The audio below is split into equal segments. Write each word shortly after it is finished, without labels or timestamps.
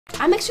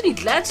I'm actually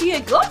glad to hear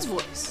God's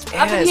voice. Yes,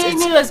 After hearing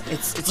yours,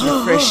 it's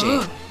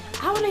refreshing.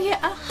 I want to hear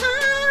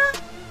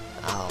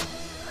Oh.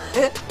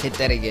 Hit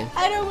that again.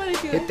 I don't want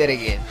to do Hit it. that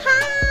again.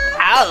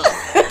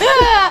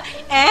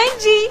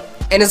 Angie.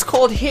 And it's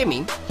called Hear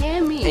Me.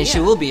 Hear me. And she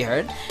will be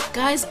heard.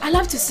 Guys, I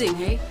love to sing,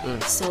 hey?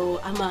 So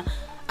I'ma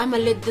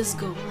let this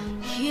go.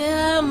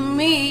 Hear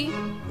me.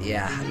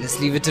 Yeah, let's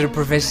leave it to the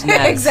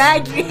professionals.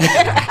 Exactly.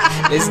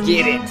 Let's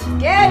get it.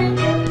 Get it.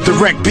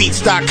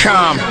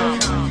 DirectBeats.com.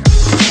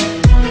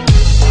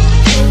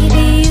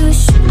 Baby, you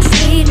should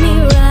treat me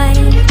right.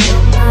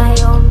 You're my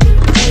only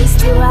place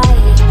to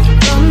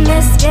hide from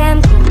this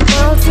damn cold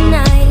world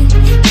tonight.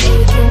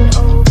 Taking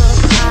over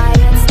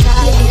Pirate's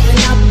tide.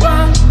 Giving up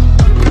on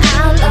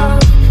our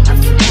love.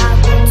 After I've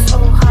been so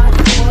hard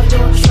for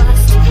your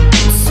trust.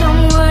 Put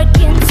some work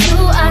into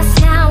us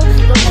now.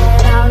 Don't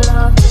let our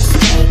love just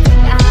take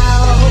it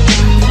out.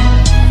 Yeah.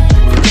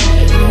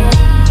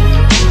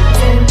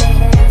 Don't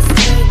let us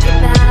take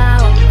it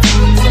out.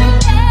 Don't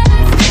let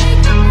us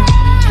take it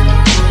out.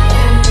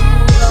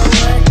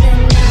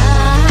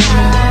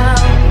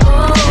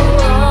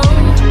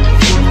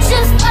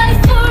 Just fight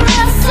for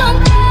us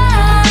somehow.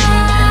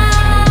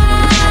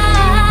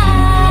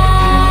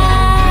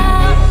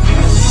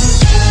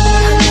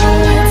 I know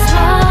it's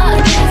hard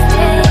these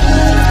days,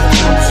 but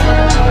don't you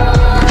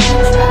wanna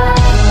try?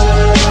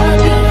 What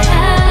we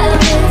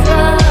have is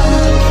love,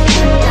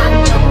 and I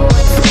know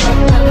it's from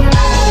the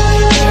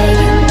light. Yeah,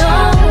 you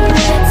know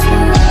it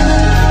too.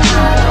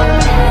 I don't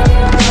let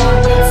it know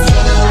it's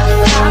true. I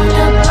found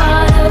a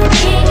part of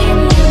me in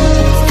you.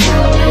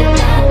 Tell me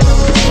that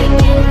we'll make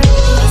it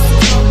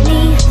through. Call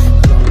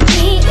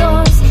me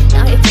yours.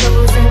 Now you're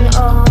closing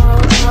all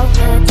of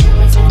the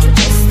doors. Won't you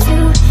just to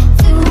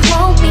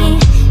hold me?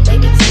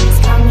 Baby, please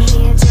come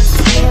here, just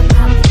hear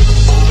my plea.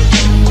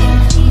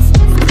 Please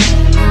just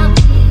hear my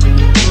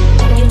plea.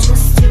 You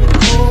just to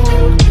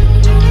hold me.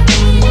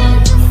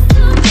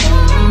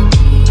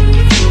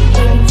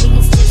 Baby,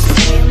 please just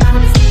hear my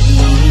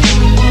plea.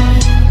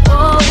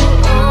 Oh,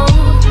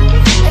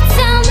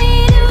 tell me,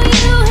 do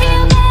you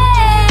hear me?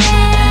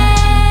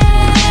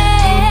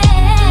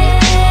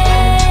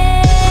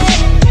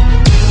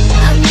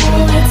 I know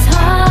it's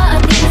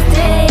hard these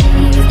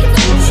days, but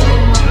don't you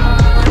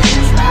wanna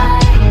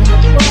try?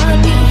 What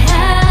we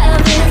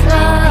have is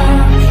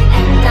love,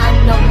 and I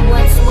know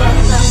what's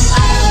worth the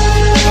fight.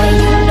 Yeah,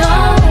 you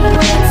know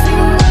it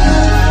too.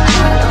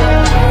 I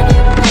don't let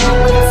it know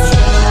it's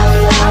true. I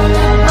found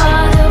a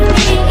part of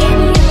me in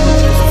you.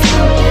 Just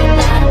tell me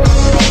that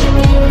we'll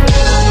make it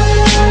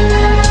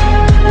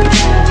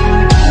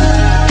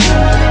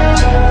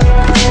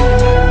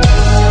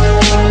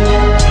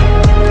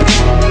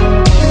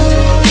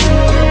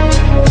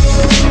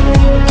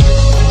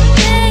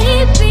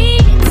Baby,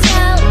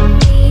 tell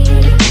me,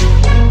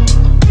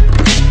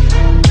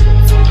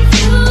 do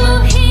you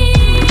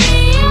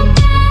hear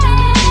me?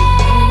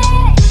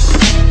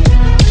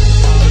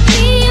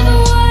 We've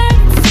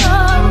worked so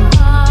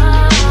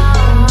hard.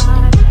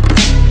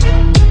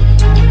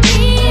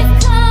 We've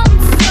come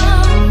so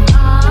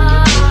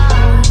far.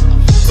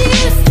 Do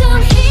you still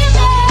hear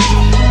me?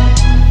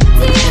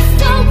 Do you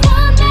still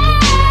want me?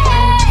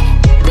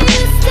 Do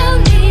you still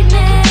need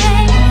me?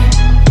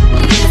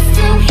 Do you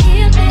still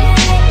hear me?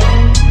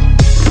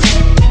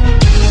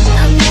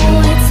 I know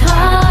it's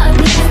hard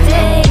these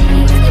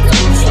days, but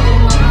don't you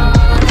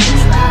wanna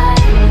try?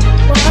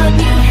 What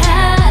we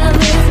have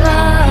is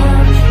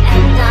love,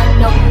 and I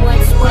know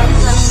it's worth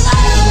the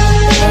fight.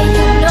 Yeah,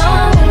 you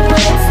know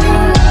it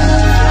too.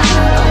 I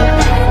don't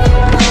let it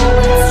know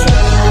it's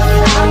true. I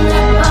found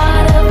a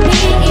part of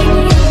me in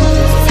you.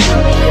 Just tell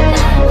me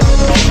that we'll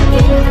make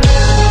it through.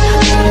 I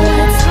know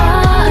it's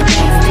hard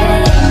these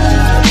days,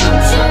 but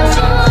don't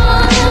you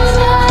wanna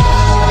try?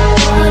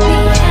 What we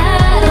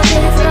have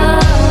is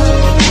love,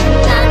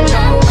 and I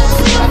know it's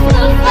worth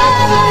the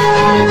fight.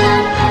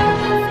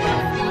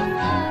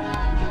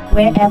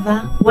 Wherever,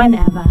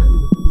 whenever.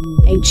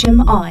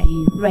 HMI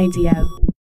Radio.